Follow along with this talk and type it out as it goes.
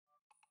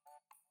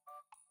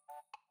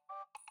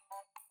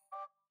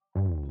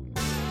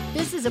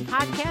This is a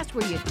podcast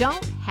where you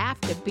don't have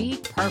to be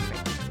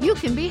perfect. You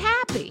can be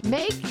happy.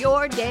 Make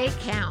your day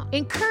count.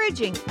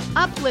 Encouraging,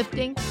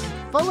 uplifting,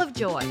 and full of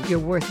joy. You're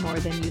worth more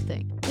than you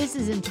think. This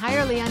is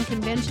Entirely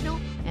Unconventional,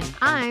 and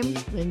I'm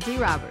Lindsay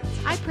Roberts.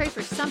 I pray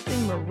for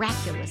something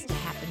miraculous to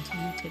happen to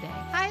you today.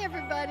 Hi,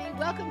 everybody.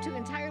 Welcome to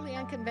Entirely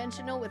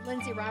Unconventional with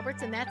Lindsay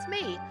Roberts, and that's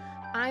me.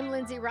 I'm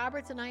Lindsay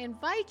Roberts, and I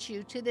invite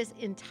you to this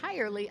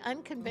entirely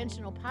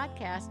unconventional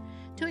podcast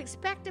to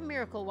expect a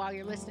miracle while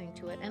you're listening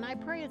to it, and I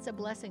pray it's a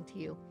blessing to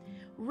you.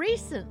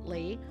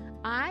 Recently,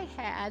 I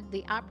had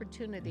the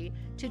opportunity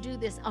to do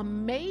this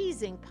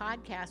amazing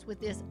podcast with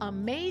this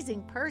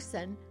amazing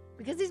person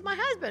because he's my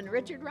husband,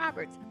 Richard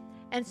Roberts.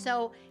 And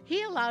so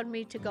he allowed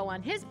me to go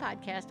on his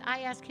podcast. I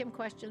asked him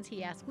questions,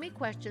 he asked me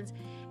questions,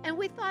 and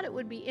we thought it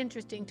would be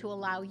interesting to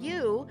allow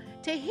you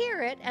to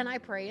hear it, and I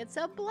pray it's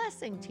a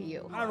blessing to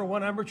you. Hi,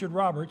 everyone. I'm Richard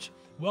Roberts.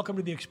 Welcome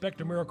to the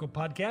Expect a Miracle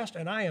podcast,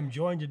 and I am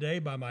joined today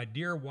by my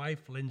dear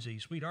wife, Lindsay.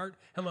 Sweetheart,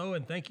 hello,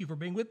 and thank you for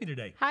being with me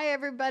today. Hi,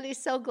 everybody.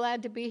 So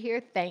glad to be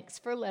here. Thanks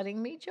for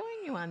letting me join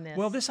you on this.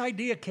 Well, this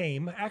idea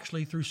came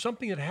actually through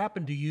something that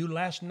happened to you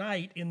last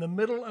night in the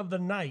middle of the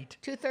night.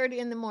 2:30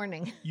 in the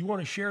morning. You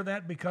want to share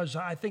that? Because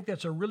I think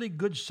that's a really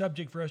good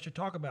subject for us to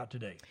talk about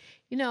today.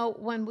 You know,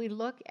 when we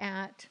look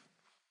at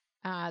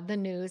the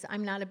news,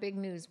 I'm not a big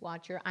news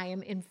watcher. I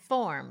am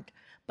informed,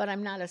 but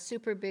I'm not a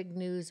super big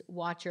news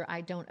watcher.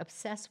 I don't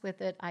obsess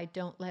with it. I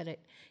don't let it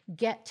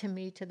get to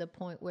me to the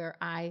point where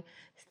I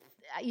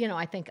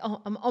think,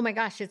 oh my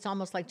gosh, it's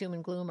almost like doom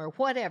and gloom or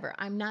whatever.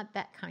 I'm not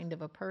that kind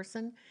of a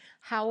person.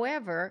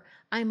 However,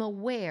 I'm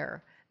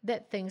aware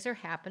that things are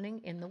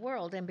happening in the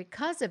world. And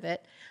because of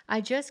it,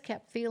 I just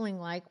kept feeling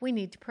like we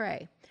need to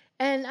pray.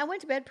 And I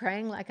went to bed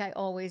praying like I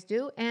always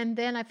do. And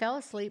then I fell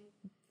asleep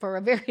for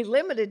a very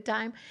limited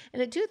time.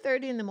 And at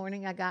 2:30 in the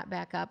morning, I got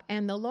back up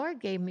and the Lord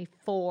gave me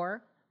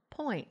 4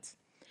 points.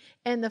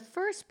 And the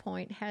first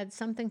point had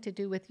something to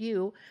do with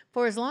you.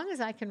 For as long as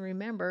I can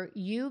remember,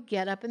 you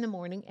get up in the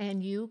morning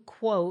and you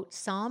quote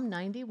Psalm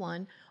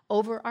 91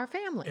 over our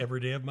family. Every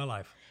day of my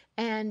life.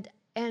 And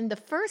the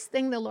first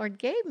thing the Lord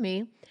gave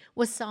me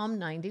was Psalm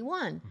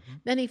 91. Mm-hmm.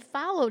 Then he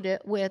followed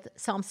it with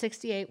Psalm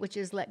 68, which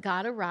is let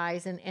God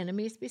arise and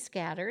enemies be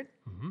scattered.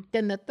 Mm-hmm.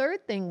 Then the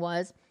third thing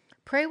was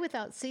pray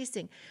without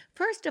ceasing.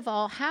 First of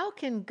all, how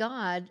can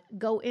God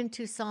go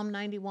into Psalm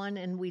 91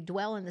 and we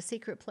dwell in the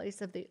secret place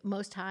of the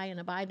Most High and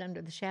abide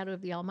under the shadow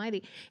of the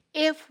Almighty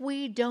if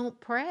we don't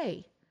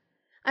pray?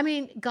 I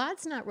mean,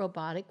 God's not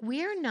robotic.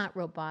 We're not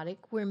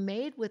robotic. We're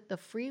made with the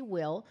free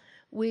will.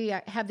 We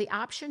have the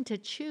option to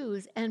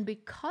choose. And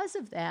because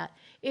of that,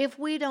 if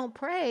we don't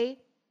pray,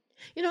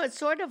 it's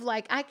sort of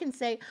like I can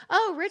say,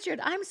 oh, Richard,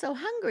 I'm so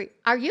hungry.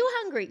 Are you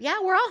hungry? Yeah,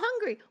 we're all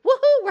hungry.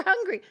 Woohoo, we're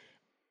hungry.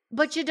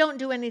 But you don't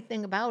do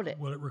anything about it.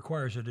 Well, it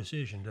requires a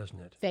decision, doesn't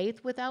it?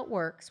 Faith without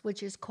works,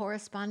 which is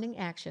corresponding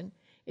action,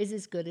 is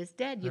as good as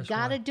dead. You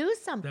got to do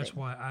something. That's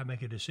why I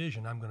make a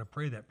decision. I'm going to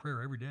pray that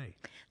prayer every day.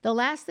 The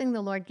last thing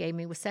the Lord gave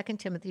me was 2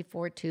 Timothy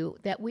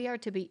 4:2, that we are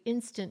to be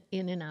instant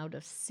in and out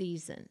of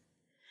season.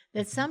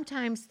 That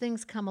sometimes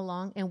things come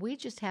along and we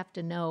just have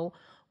to know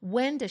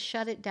when to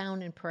shut it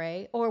down and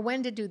pray, or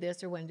when to do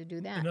this or when to do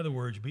that. In other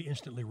words, be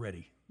instantly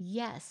ready.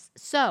 Yes.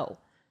 So,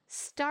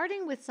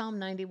 starting with Psalm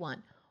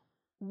 91,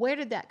 where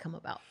did that come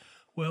about?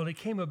 Well, it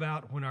came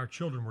about when our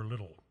children were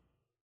little.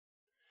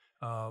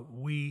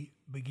 We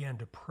began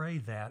to pray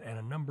that and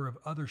a number of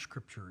other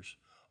scriptures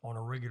on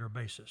a regular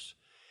basis.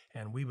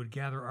 And we would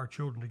gather our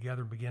children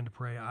together and begin to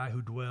pray, I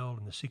who dwell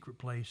in the secret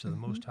place of the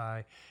Most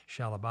High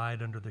shall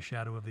abide under the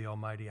shadow of the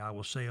Almighty. I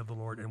will say of the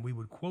Lord. And we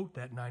would quote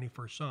that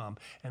 91st Psalm,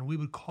 and we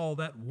would call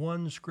that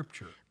one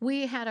scripture.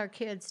 We had our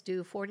kids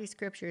do 40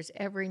 scriptures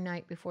every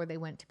night before they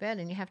went to bed.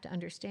 And you have to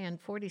understand,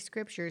 40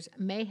 scriptures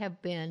may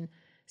have been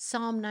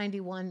Psalm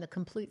 91, the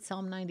complete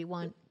Psalm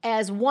 91,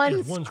 as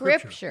one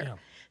scripture. Yeah.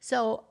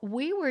 So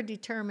we were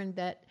determined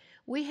that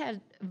we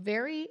had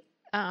very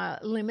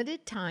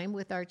limited time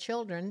with our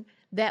children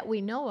that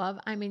we know of.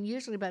 I mean,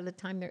 usually by the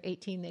time they're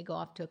 18, they go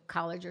off to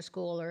college or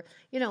school or,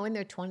 in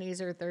their 20s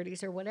or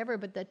 30s or whatever.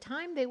 But the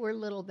time they were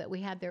little, that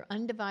we had their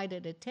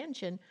undivided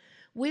attention,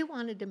 we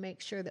wanted to make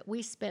sure that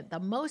we spent the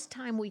most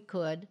time we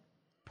could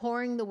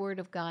pouring the Word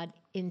of God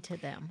into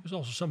them. There's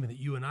also something that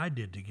you and I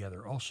did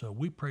together. Also,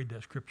 we prayed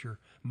that scripture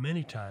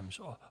many times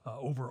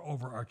over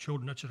our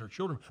children, not just our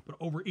children, but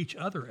over each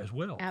other as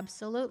well.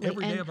 Absolutely.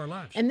 Every day of our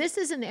lives. And this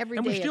is an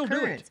everyday occurrence.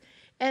 Do it.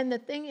 And the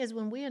thing is,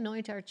 when we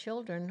anoint our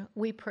children,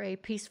 we pray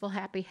peaceful,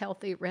 happy,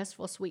 healthy,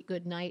 restful, sweet,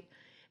 good night.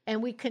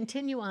 And we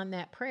continue on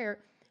that prayer.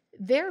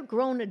 They're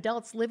grown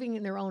adults living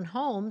in their own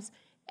homes,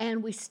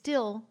 and we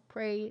still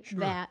pray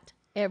that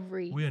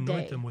every day. We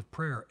anoint them with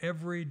prayer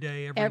every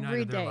day, every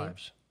night of their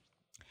lives.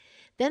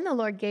 Then the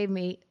Lord gave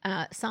me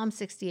Psalm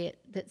 68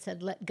 that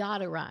said, let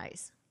God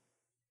arise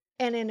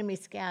and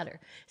enemies scatter.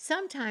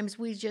 Sometimes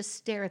we just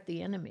stare at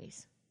the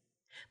enemies.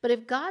 But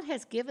if God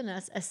has given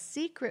us a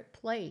secret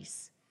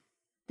place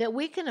that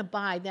we can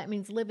abide, that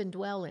means live and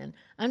dwell in,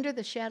 under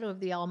the shadow of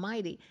the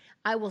Almighty,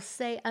 I will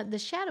say the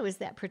shadow is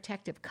that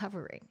protective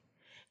covering.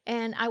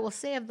 And I will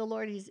say of the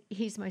Lord,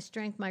 he's my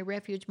strength, my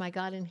refuge, my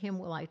God, in him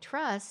will I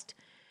trust.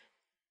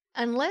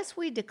 Unless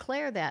we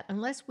declare that,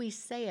 unless we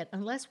say it,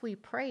 unless we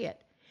pray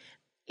it,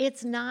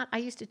 it's not, I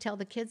used to tell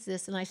the kids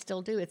this, and I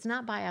still do, it's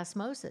not by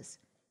osmosis.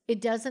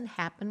 It doesn't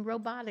happen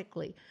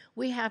robotically.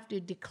 We have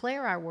to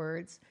declare our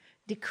words,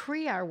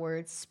 decree our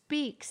words,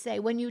 speak, say,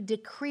 when you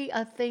decree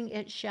a thing,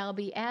 it shall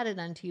be added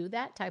unto you,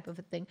 that type of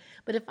a thing.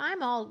 But if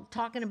I'm all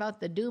talking about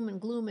the doom and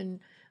gloom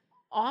and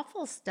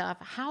awful stuff,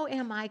 how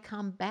am I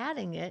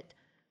combating it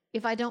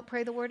if I don't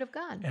pray the word of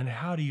God? And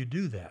how do you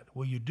do that?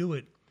 Well, you do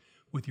it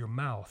with your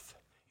mouth.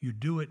 You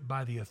do it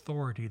by the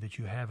authority that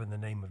you have in the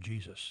name of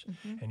Jesus.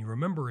 And you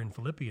remember in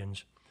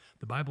Philippians,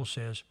 the Bible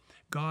says,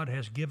 God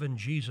has given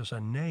Jesus a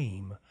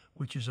name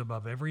which is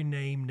above every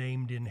name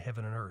named in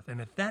heaven and earth.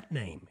 And at that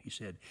name, he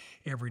said,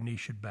 every knee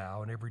should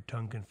bow and every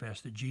tongue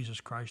confess that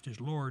Jesus Christ is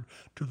Lord,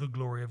 to the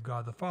glory of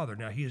God the Father.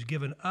 Now, he has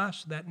given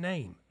us that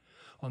name.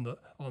 On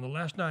the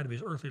last night of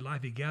his earthly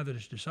life, he gathered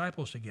his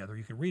disciples together.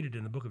 You can read it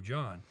in the book of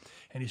John.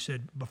 And he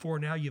said, before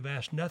now you've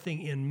asked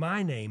nothing in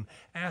my name.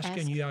 Ask.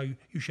 And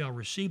you shall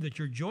receive, that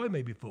your joy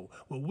may be full.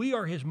 Well, we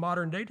are his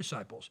modern day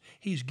disciples.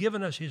 He's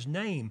given us his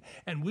name,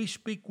 and we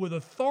speak with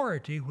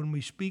authority when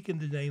we speak in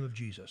the name of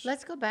Jesus.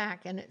 Let's go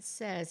back, and it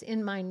says,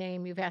 in my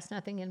name, you've asked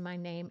nothing in my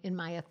name, in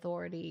my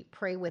authority,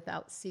 pray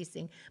without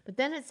ceasing. But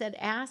then it said,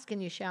 ask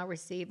and you shall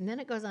receive. And then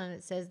it goes on and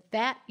it says,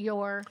 that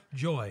your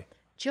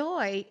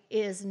joy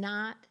is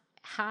not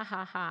ha,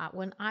 ha, ha.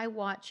 When I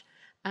watch,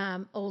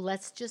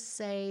 let's just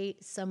say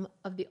some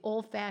of the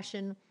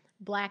old-fashioned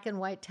black and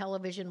white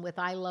television with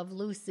I Love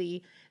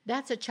Lucy,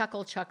 that's a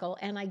chuckle,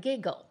 and I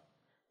giggle.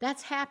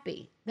 That's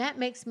happy. That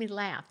makes me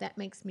laugh. That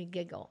makes me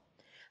giggle.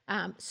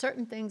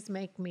 Certain things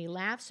make me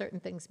laugh. Certain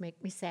things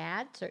make me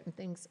sad. Certain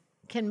things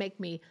can make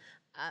me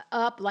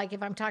up. Like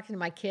if I'm talking to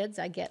my kids,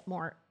 I get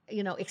more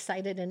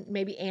excited and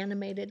maybe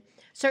animated.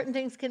 Certain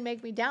things can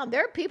make me down.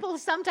 There are people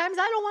sometimes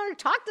I don't want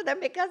to talk to them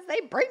because they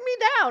bring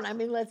me down. I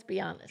mean, let's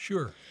be honest.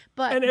 Sure.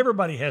 And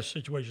everybody has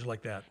situations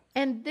like that.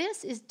 And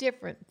this is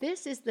different.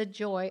 This is the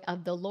joy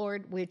of the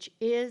Lord, which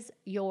is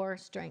your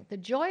strength. The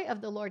joy of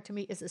the Lord to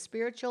me is a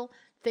spiritual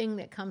thing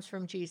that comes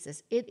from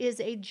Jesus. It is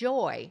a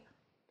joy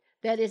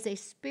that is a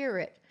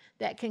spirit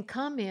that can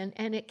come in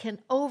and it can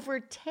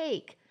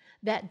overtake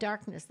that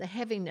darkness, the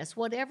heaviness,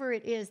 whatever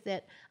it is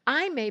that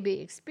I may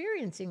be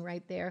experiencing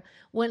right there.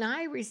 When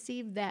I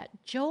receive that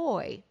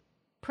joy,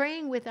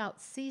 praying without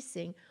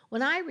ceasing,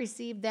 when I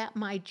receive that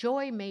my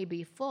joy may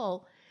be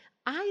full,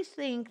 I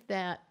think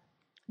that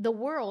the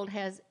world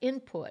has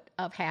input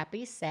of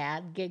happy,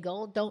 sad,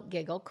 giggle, don't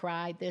giggle,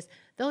 cry, this.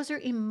 Those are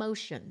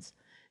emotions.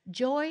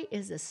 Joy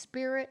is a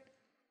spirit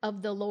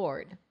of the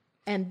Lord.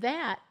 And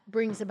that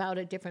brings about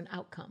a different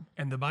outcome.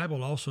 And the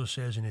Bible also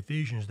says in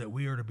Ephesians that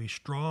we are to be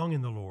strong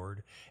in the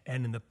Lord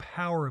and in the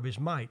power of his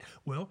might.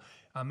 Well,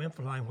 I'm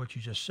emphasizing what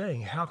you're just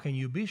saying. How can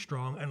you be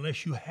strong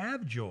unless you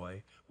have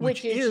joy,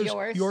 which is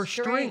your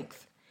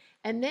strength?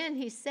 And then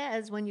he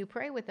says, when you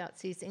pray without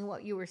ceasing,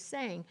 what you were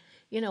saying,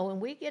 when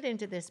we get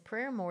into this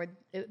prayer mode,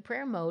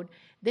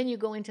 then you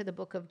go into the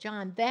book of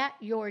John, that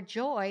your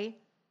joy,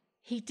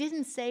 he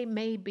didn't say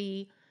may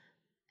be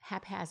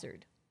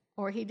haphazard.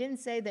 Or he didn't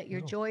say that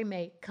your joy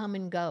may come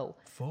and go.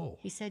 Full.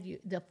 He said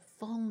the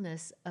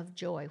fullness of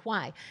joy.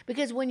 Why?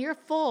 Because when you're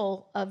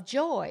full of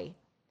joy,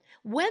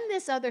 when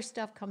this other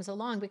stuff comes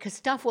along, because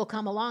stuff will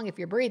come along if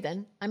you're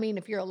breathing. I mean,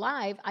 if you're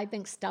alive, I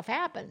think stuff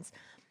happens.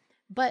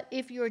 But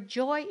if your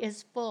joy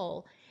is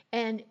full,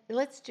 and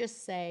let's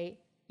just say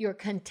your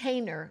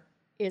container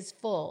is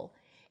full,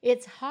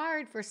 it's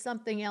hard for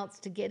something else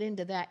to get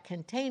into that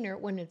container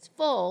when it's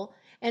full.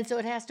 And so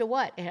it has to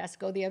what? It has to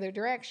go the other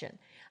direction.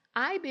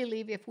 I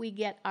believe if we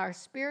get our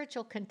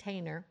spiritual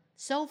container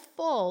so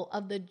full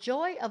of the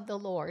joy of the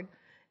Lord,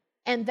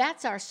 and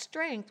that's our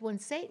strength, when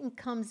Satan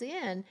comes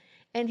in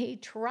and he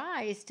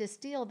tries to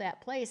steal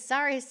that place,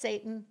 sorry,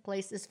 Satan,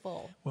 place is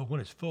full. Well, when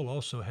it's full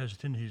also has a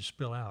tendency to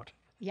spill out.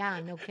 Yeah,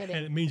 no kidding.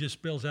 And it means it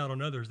spills out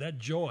on others. That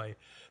joy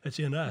that's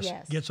in us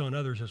gets on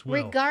others as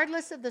well.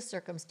 Regardless of the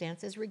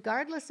circumstances,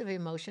 regardless of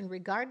emotion,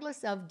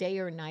 regardless of day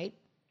or night.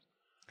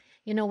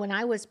 When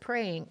I was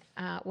praying,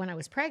 when I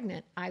was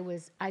pregnant, I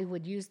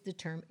would use the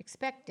term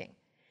expecting.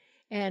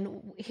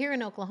 And here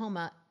in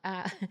Oklahoma,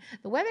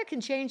 the weather can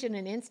change in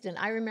an instant.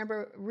 I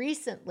remember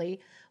recently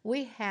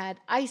we had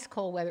ice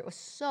cold weather. It was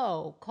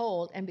so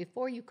cold, and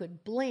before you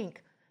could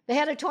blink, they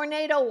had a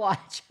tornado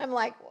watch. I'm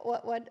like,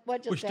 what just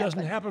happened? Which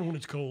doesn't happen when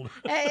it's cold.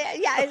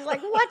 Yeah, it's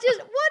like, what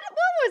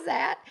was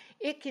that?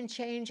 It can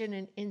change in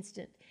an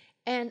instant.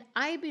 And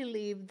I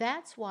believe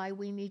that's why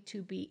we need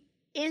to be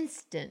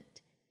instant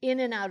in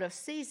and out of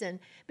season,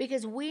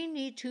 because we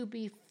need to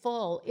be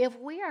full. If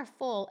we are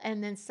full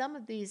and then some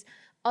of these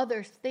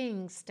other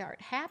things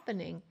start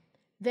happening,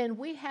 then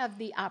we have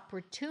the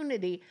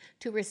opportunity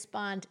to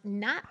respond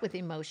not with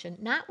emotion,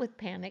 not with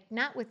panic,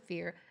 not with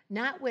fear,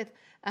 not with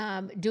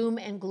doom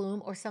and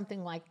gloom or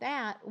something like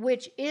that,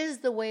 which is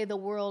the way the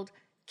world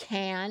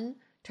can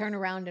turn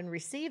around and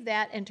receive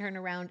that and turn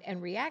around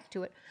and react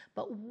to it.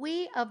 But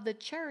we of the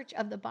church,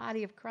 of the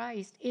body of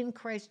Christ, in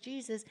Christ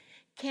Jesus,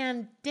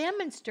 can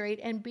demonstrate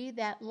and be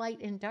that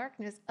light in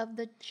darkness of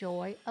the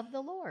joy of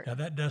the Lord. Now,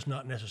 that does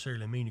not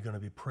necessarily mean you're going to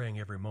be praying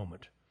every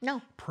moment.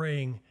 No.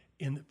 Praying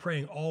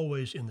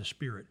always in the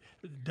Spirit.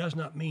 It does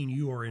not mean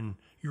you're in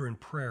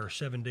prayer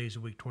 7 days a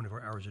week,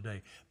 24 hours a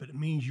day, but it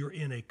means you're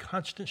in a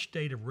constant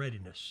state of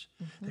readiness,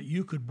 that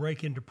you could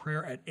break into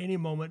prayer at any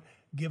moment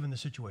given the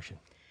situation.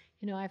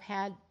 You know, I've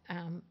had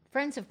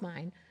friends of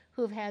mine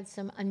who have had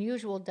some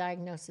unusual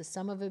diagnoses.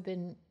 Some of have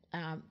been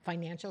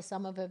financial,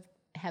 some of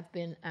have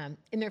been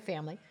in their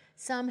family,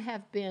 some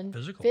have been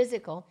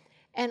physical.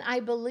 And I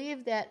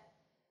believe that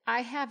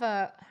I have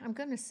a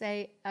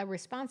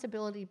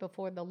responsibility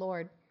before the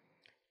Lord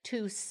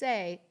to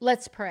say,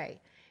 let's pray.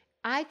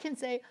 I can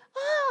say,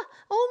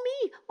 oh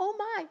me, oh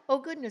my, oh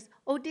goodness,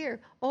 oh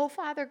dear, oh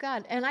Father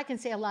God. And I can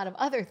say a lot of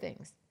other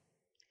things.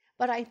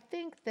 But I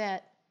think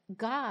that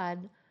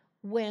God,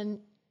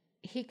 when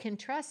he can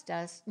trust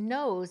us,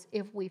 knows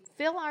if we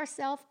fill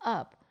ourselves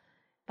up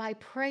by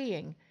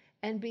praying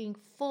and being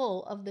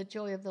full of the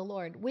joy of the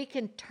Lord, we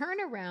can turn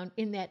around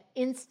in that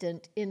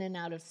instant in and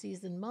out of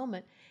season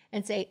moment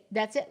and say,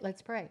 that's it,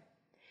 let's pray.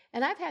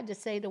 And I've had to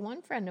say to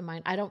one friend of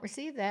mine, I don't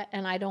receive that,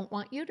 and I don't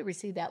want you to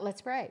receive that.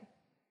 Let's pray.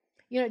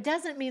 You know, it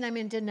doesn't mean I'm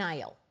in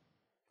denial.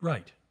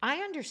 Right. I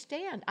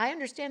understand. I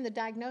understand the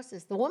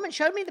diagnosis. The woman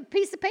showed me the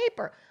piece of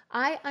paper.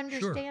 I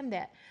understand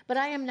that. But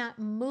I am not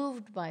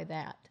moved by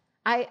that.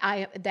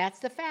 That's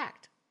the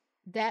fact.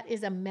 That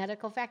is a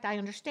medical fact. I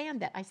understand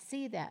that. I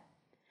see that.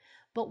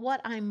 But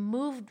what I'm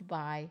moved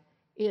by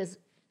is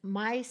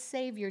my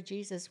Savior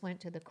Jesus went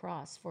to the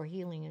cross for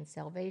healing and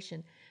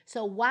salvation.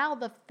 So while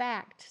the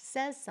fact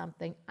says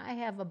something, I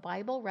have a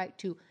Bible right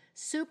to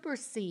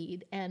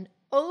supersede and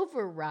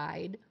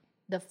override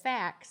the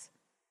facts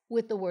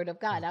with the Word of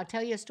God. I'll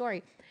tell you a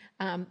story.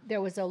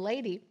 There was a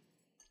lady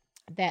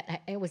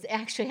that it was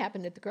actually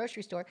happened at the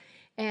grocery store,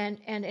 and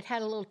it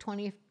had a little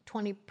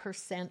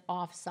 20%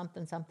 off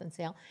something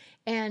sale,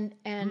 and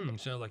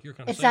sounds like your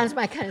kind of it sale. sounds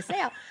my kind of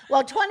sale.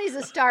 Well, 20 is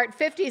a start,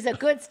 50 is a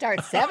good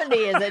start, 70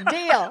 is a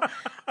deal.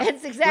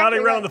 It's exactly Rally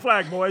around right. the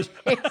flag, boys.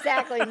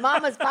 Exactly.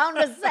 Mama's found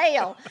a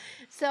sale.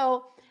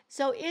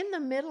 So in the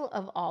middle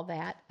of all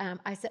that,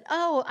 I said,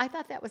 oh, I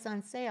thought that was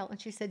on sale. And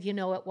she said, you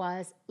know, it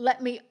was.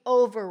 Let me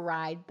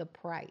override the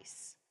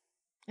price.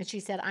 And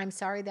she said, I'm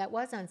sorry, that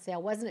was on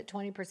sale. Wasn't it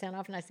 20%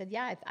 off? And I said,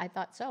 yeah, I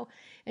thought so.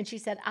 And she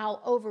said,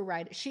 I'll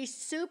override it. She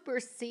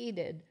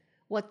superseded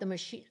what the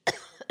machine,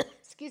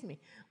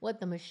 what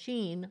the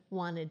machine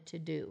wanted to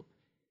do.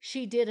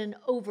 She did an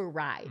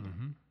override.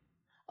 Mm-hmm.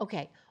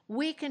 Okay,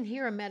 we can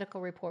hear a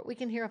medical report. We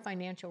can hear a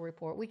financial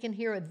report. We can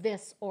hear a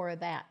this or a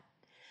that.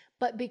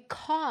 But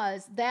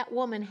because that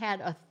woman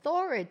had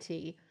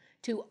authority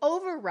to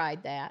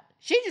override that,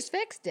 she just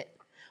fixed it.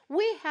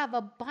 We have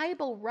a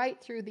Bible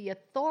right through the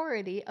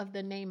authority of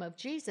the name of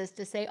Jesus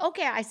to say,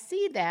 okay, I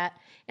see that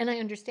and I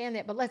understand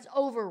that, but let's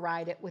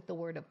override it with the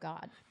Word of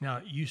God.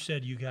 Now, you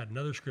said you got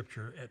another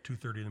scripture at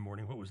 2:30 in the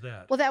morning. What was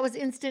that? Well, that was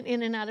instant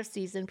in and out of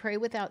season, pray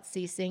without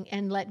ceasing,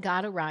 and let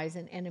God arise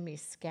and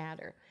enemies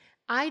scatter.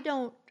 I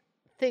don't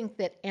think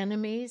that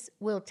enemies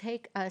will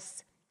take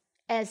us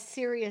as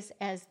serious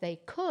as they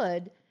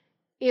could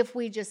if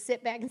we just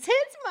sit back and say,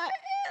 it's my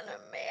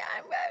enemy.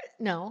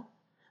 No.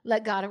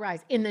 Let God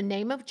arise. In the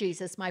name of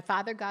Jesus, my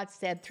Father God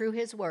said through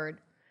his word,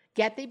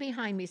 get thee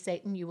behind me,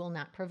 Satan, you will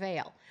not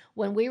prevail.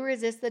 When we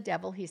resist the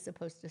devil, he's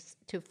supposed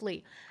to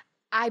flee.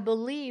 I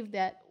believe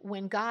that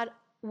when God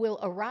will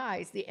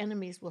arise, the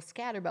enemies will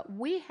scatter, but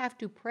we have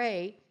to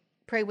pray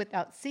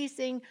without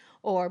ceasing,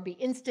 or be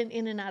instant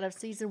in and out of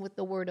season with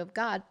the word of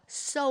God,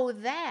 so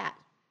that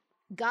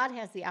God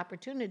has the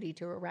opportunity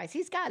to arise.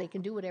 He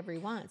can do whatever he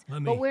wants,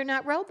 but we're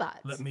not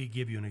robots. Let me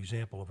give you an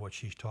example of what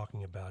she's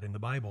talking about. In the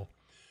Bible,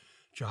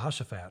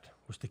 Jehoshaphat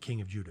was the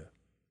king of Judah,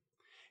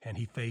 and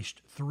he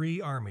faced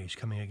 3 armies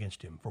coming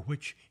against him, for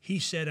which he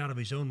said out of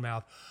his own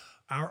mouth,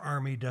 our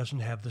army doesn't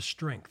have the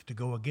strength to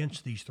go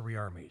against these 3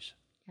 armies.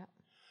 Yep.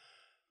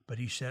 But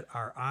he said,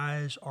 our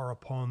eyes are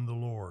upon the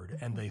Lord,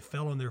 and they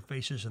fell on their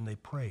faces and they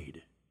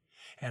prayed.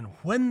 And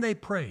when they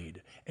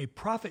prayed, a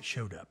prophet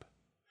showed up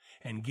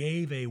and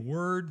gave a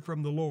word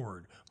from the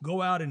Lord.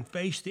 Go out and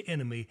face the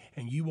enemy,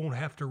 and you won't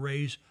have to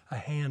raise a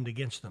hand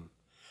against them.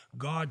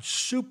 God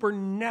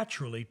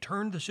supernaturally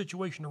turned the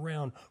situation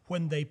around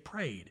when they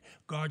prayed.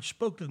 God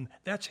spoke to them.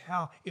 That's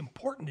how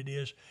important it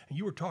is. And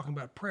you were talking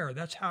about prayer.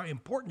 That's how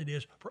important it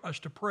is for us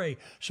to pray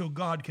so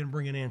God can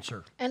bring an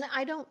answer. And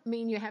I don't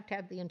mean you have to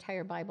have the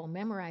entire Bible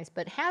memorized,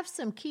 but have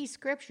some key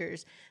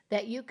scriptures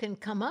that you can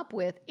come up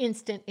with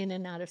instant in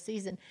and out of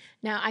season.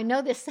 Now, I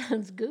know this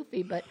sounds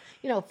goofy, but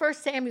 1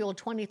 Samuel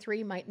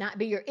 23 might not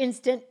be your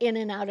instant in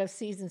and out of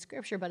season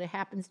scripture, but it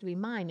happens to be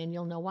mine, and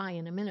you'll know why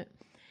in a minute.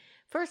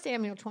 1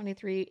 Samuel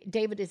 23,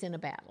 David is in a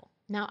battle.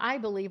 Now, I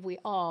believe we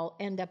all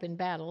end up in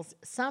battles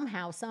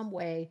somehow, some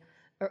way,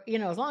 or,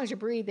 as long as you're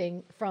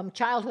breathing from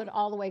childhood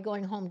all the way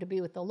going home to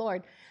be with the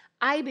Lord,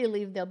 I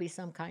believe there'll be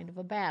some kind of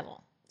a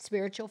battle.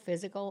 spiritual,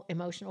 physical,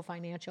 emotional,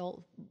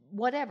 financial,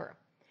 whatever.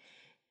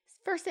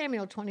 1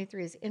 Samuel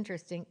 23 is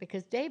interesting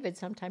because David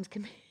sometimes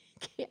can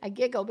be, I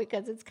giggle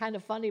because it's kind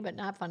of funny but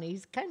not funny.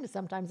 He's kind of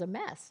sometimes a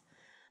mess.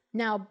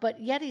 Now, but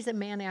yet he's a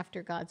man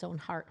after God's own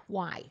heart.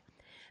 Why?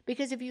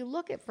 Because if you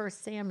look at 1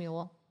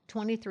 Samuel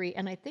 23,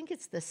 and I think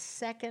it's the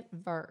second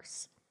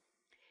verse,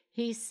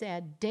 he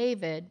said,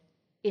 David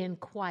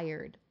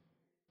inquired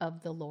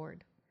of the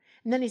Lord.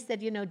 And then he said,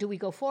 do we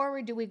go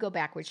forward? Do we go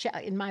backwards?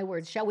 In my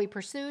words, shall we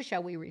pursue?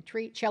 Shall we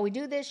retreat? Shall we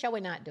do this? Shall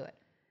we not do it?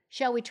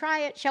 Shall we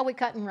try it? Shall we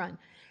cut and run?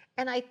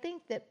 And I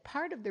think that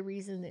part of the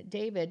reason that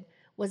David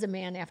was a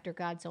man after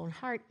God's own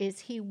heart is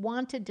he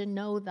wanted to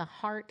know the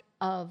heart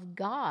of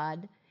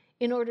God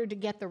in order to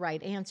get the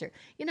right answer.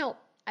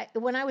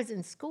 When I was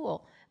in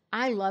school,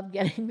 I loved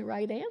getting the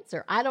right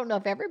answer. I don't know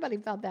if everybody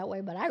felt that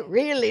way, but I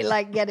really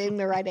liked getting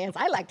the right answer.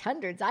 I liked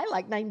hundreds. I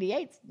liked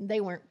 98s.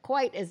 They weren't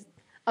quite as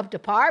up to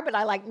par, but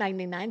I liked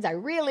 99s. I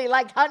really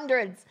liked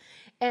hundreds.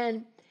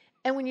 And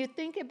when you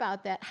think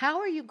about that, how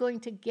are you going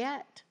to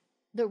get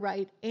the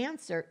right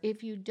answer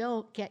if you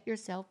don't get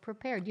yourself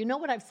prepared? You know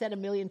what I've said a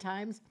million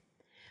times?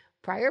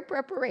 Prior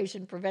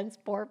preparation prevents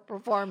poor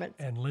performance.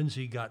 And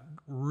Lindsay got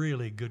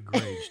really good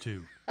grades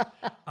too.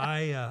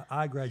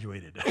 I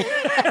graduated.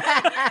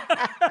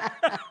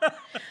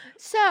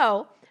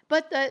 So,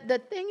 but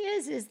the thing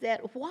is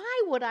that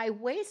why would I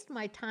waste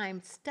my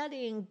time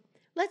studying,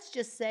 let's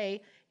just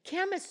say,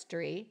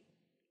 chemistry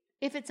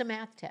if it's a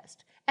math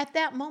test? At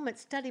that moment,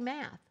 study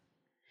math.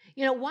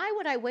 Why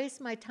would I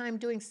waste my time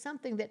doing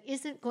something that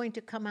isn't going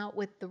to come out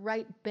with the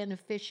right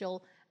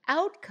beneficial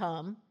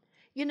outcome?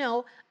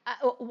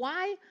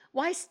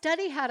 Why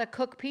study how to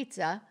cook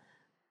pizza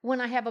when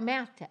I have a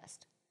math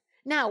test?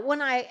 Now,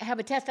 when I have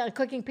a test on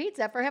cooking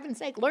pizza, for heaven's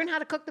sake, learn how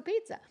to cook the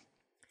pizza.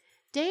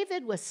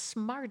 David was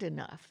smart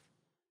enough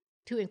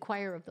to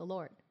inquire of the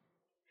Lord.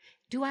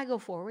 Do I go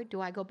forward?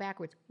 Do I go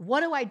backwards?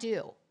 What do I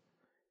do?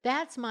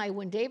 That's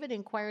when David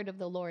inquired of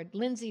the Lord,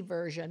 Lindsay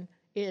version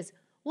is,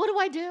 what do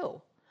I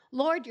do?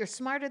 Lord, you're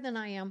smarter than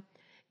I am.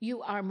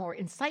 You are more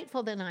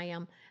insightful than I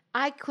am.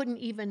 I couldn't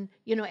even,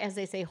 as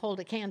they say, hold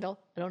a candle.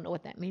 I don't know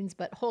what that means,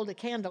 but hold a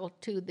candle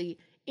to the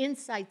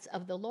insights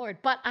of the Lord.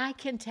 But I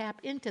can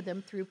tap into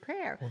them through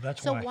prayer.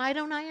 Well, why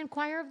don't I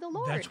inquire of the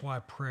Lord? That's why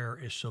prayer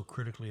is so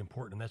critically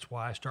important. And that's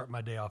why I start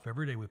my day off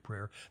every day with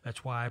prayer.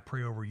 That's why I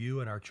pray over you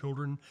and our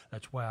children.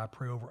 That's why I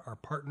pray over our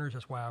partners.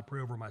 That's why I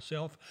pray over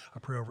myself. I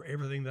pray over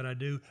everything that I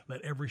do.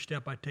 Let every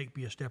step I take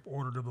be a step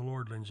ordered of the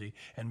Lord, Lindsay.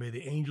 And may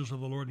the angels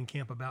of the Lord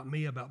encamp about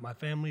me, about my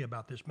family,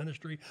 about this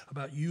ministry,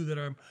 about you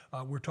that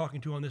we're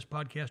talking to on this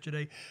podcast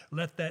today.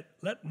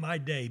 Let my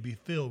day be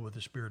filled with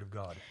the Spirit of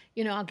God.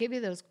 I'll give you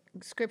those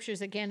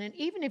scriptures again, and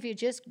even if you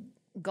just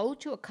go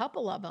to a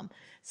couple of them,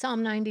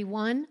 Psalm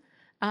 91,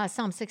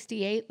 Psalm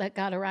 68, let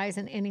God arise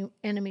and any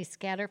enemy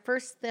scatter, 1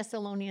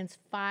 Thessalonians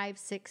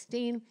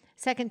 5:16,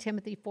 2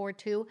 Timothy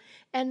 4:2.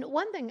 And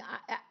one thing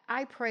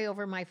I pray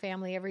over my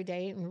family every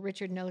day, and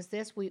Richard knows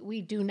this,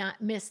 we do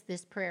not miss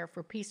this prayer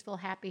for peaceful,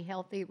 happy,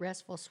 healthy,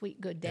 restful, sweet,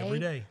 good day. Every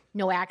day.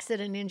 No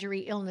accident,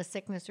 injury, illness,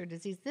 sickness, or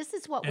disease. This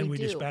is what we do. And we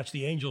dispatch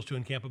the angels to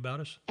encamp about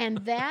us. And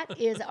that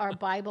is our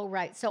Bible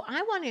right. So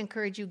I want to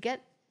encourage you,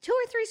 get 2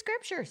 or 3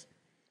 scriptures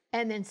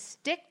and then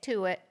stick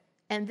to it.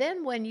 And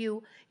then when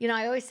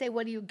I always say,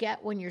 what do you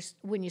get when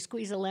you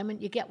squeeze a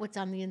lemon? You get what's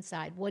on the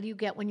inside. What do you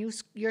get when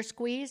you're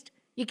squeezed?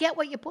 You get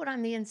what you put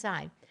on the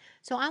inside.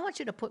 So I want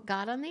you to put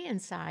God on the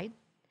inside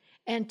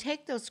and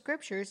take those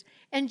scriptures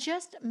and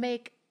just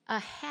make a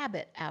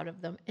habit out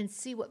of them and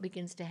see what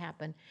begins to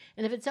happen.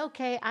 And if it's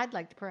okay, I'd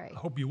like to pray. I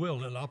hope you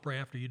will, and I'll pray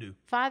after you do.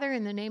 Father,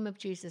 in the name of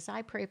Jesus,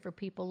 I pray for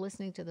people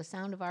listening to the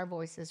sound of our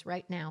voices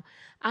right now.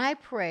 I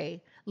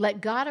pray, let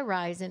God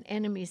arise and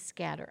enemies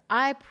scatter.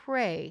 I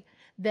pray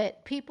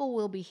that people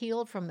will be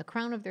healed from the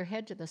crown of their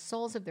head to the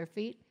soles of their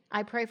feet.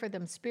 I pray for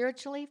them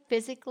spiritually,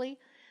 physically,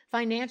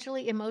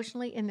 financially,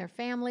 emotionally, in their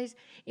families,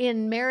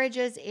 in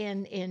marriages,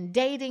 in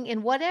dating,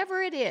 in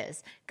whatever it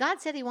is. God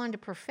said he wanted to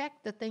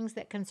perfect the things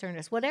that concern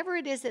us. Whatever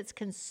it is that's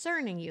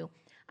concerning you,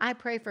 I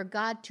pray for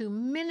God to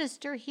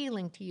minister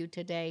healing to you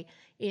today.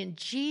 In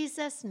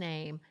Jesus'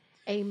 name,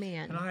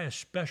 amen. And I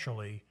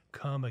especially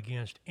come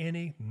against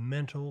any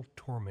mental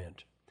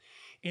torment.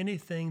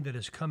 Anything that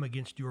has come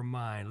against your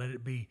mind, let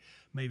it be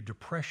maybe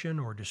depression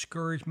or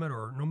discouragement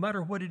or no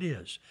matter what it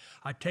is,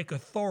 I take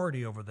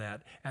authority over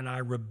that and I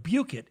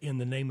rebuke it in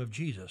the name of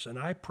Jesus. And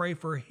I pray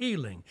for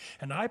healing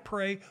and I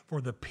pray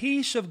for the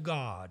peace of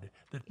God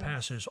that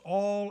passes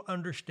all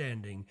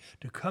understanding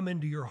to come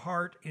into your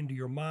heart, into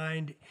your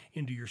mind,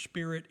 into your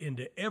spirit,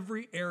 into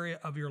every area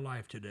of your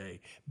life today.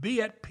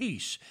 Be at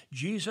peace.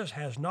 Jesus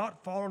has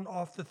not fallen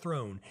off the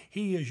throne.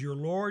 He is your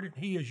Lord.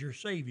 He is your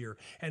Savior.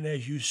 And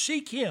as you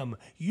seek him,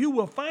 you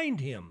will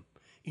find him.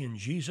 In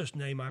Jesus'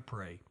 name I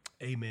pray.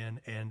 Amen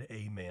and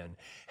amen.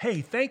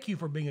 Hey, thank you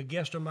for being a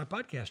guest on my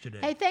podcast today.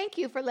 Hey, thank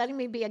you for letting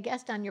me be a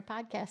guest on your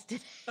podcast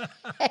today.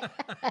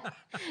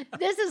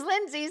 This is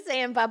Lindsay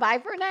saying bye-bye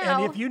for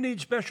now. And if you need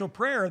special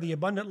prayer, the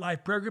Abundant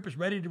Life Prayer Group is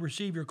ready to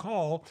receive your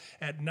call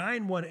at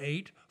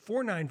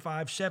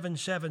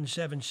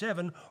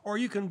 918-495-7777, or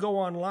you can go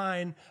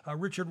online,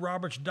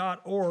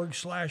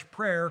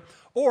 richardroberts.org/prayer.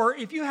 Or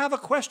if you have a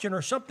question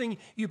or something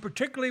you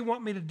particularly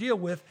want me to deal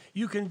with,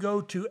 you can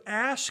go to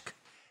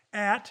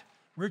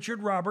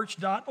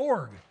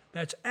ask@richardroberts.org.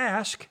 That's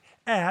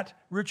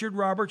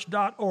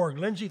ask@richardroberts.org.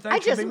 Lindsay,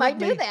 thanks for being with me. I just might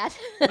do that.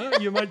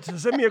 You might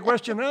send me a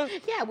question, huh?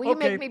 Yeah, will you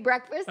make me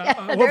breakfast?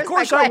 Well, of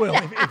course I will,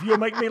 if you'll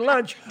make me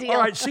lunch. Deal. All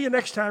right, see you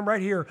next time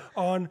right here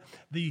on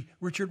the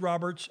Richard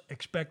Roberts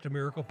Expect a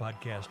Miracle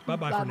podcast.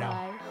 Bye-bye for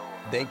now.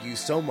 Thank you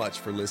so much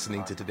for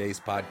listening to today's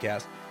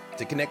podcast.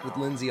 To connect with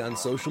Lindsay on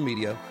social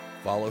media,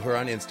 follow her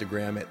on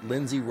Instagram at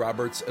Lindsay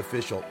Roberts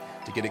Official.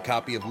 To get a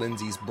copy of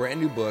Lindsay's brand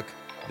new book,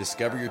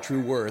 Discover Your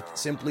True Worth,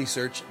 simply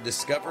search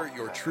Discover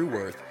Your True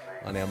Worth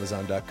on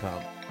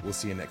Amazon.com. We'll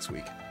see you next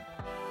week.